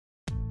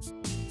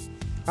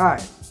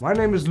Hi, my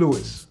name is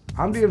Louis.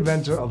 I'm the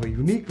inventor of a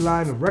unique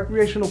line of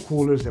recreational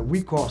coolers that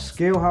we call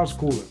Scalehouse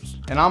coolers.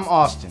 And I'm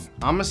Austin.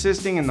 I'm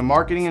assisting in the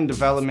marketing and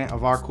development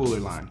of our cooler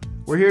line.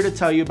 We're here to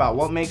tell you about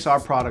what makes our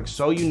product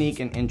so unique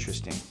and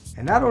interesting.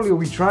 And not only are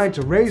we trying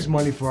to raise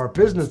money for our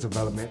business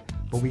development,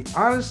 but we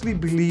honestly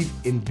believe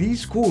in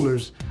these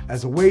coolers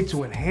as a way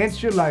to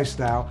enhance your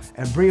lifestyle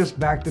and bring us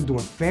back to doing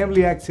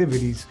family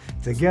activities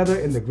together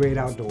in the great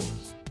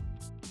outdoors.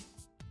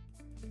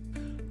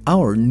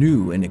 Our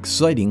new and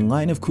exciting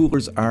line of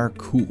coolers are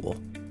cool.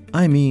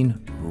 I mean,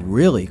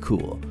 really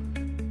cool.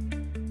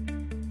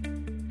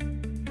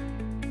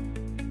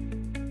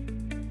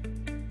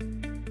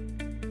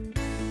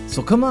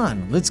 So come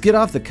on, let's get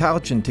off the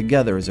couch and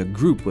together as a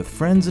group with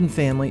friends and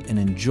family and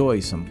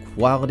enjoy some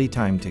quality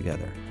time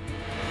together.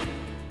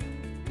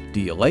 Do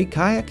you like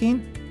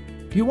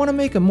kayaking? You want to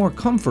make it more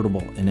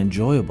comfortable and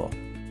enjoyable.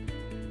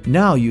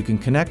 Now you can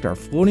connect our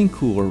floating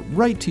cooler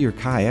right to your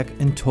kayak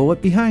and tow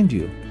it behind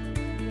you.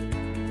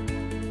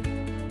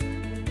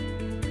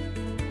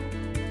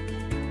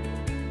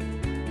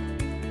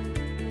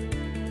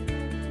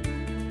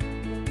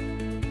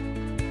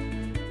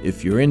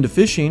 If you're into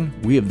fishing,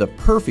 we have the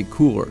perfect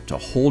cooler to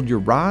hold your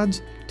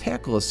rods,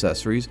 tackle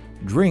accessories,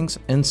 drinks,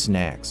 and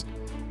snacks.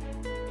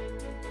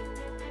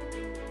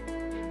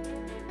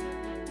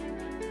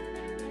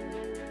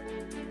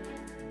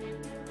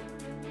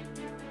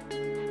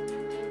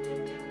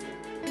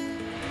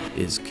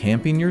 Is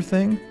camping your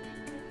thing?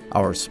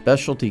 Our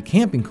specialty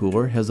camping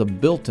cooler has a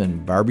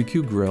built-in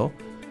barbecue grill,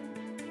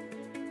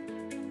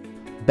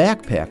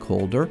 backpack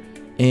holder,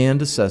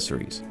 and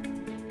accessories.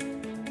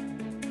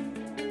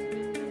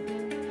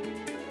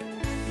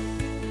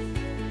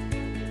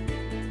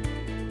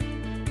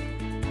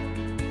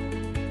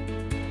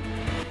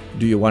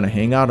 Do you want to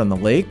hang out on the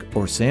lake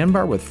or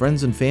sandbar with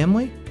friends and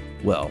family?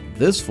 Well,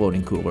 this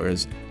floating cooler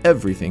is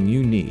everything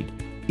you need,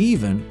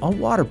 even a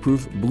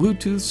waterproof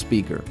Bluetooth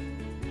speaker.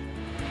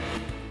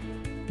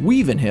 We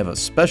even have a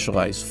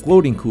specialized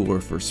floating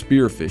cooler for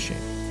spearfishing.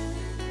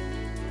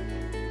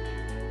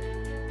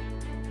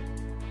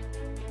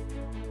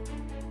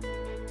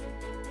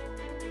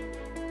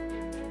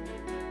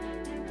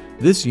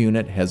 This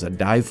unit has a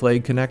dive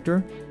flag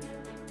connector,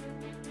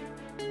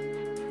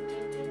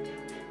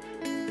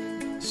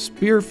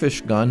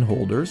 spearfish gun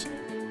holders.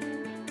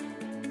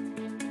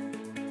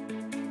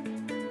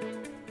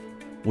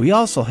 We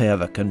also have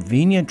a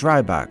convenient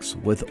dry box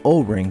with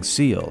O-ring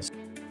seals,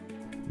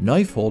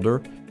 knife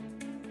holder,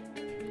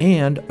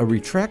 and a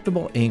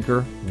retractable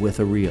anchor with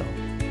a reel.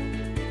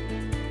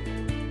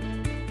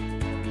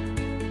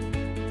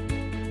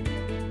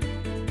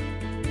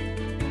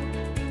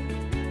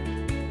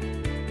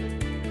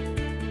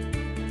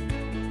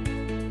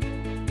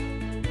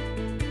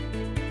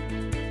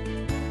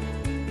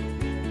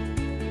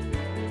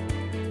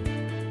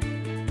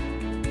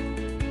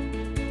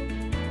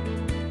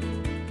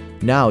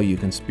 Now you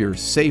can spear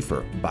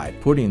safer by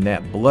putting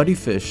that bloody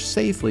fish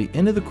safely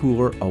into the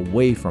cooler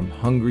away from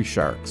hungry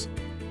sharks.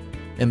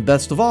 And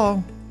best of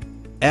all,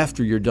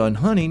 after you're done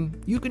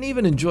hunting, you can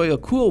even enjoy a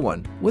cool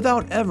one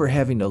without ever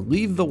having to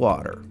leave the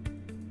water.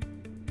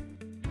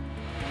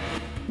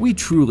 We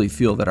truly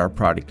feel that our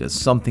product is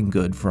something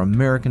good for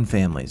American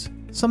families,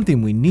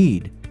 something we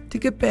need to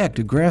get back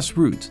to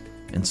grassroots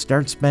and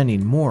start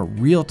spending more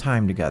real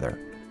time together,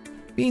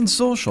 being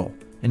social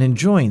and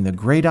enjoying the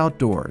great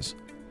outdoors.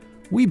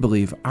 We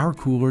believe our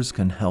coolers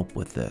can help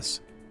with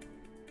this.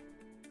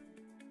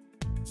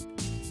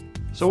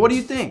 So what do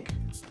you think?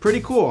 Pretty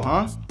cool,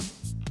 huh?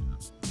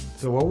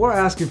 So what we're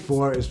asking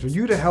for is for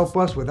you to help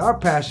us with our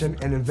passion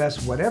and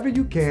invest whatever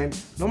you can,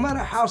 no matter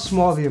how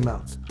small the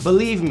amount.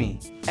 Believe me,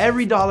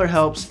 every dollar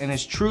helps and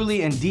is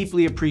truly and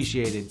deeply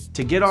appreciated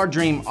to get our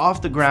dream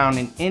off the ground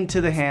and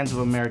into the hands of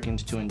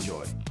Americans to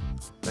enjoy.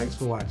 Thanks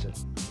for watching.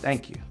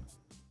 Thank you.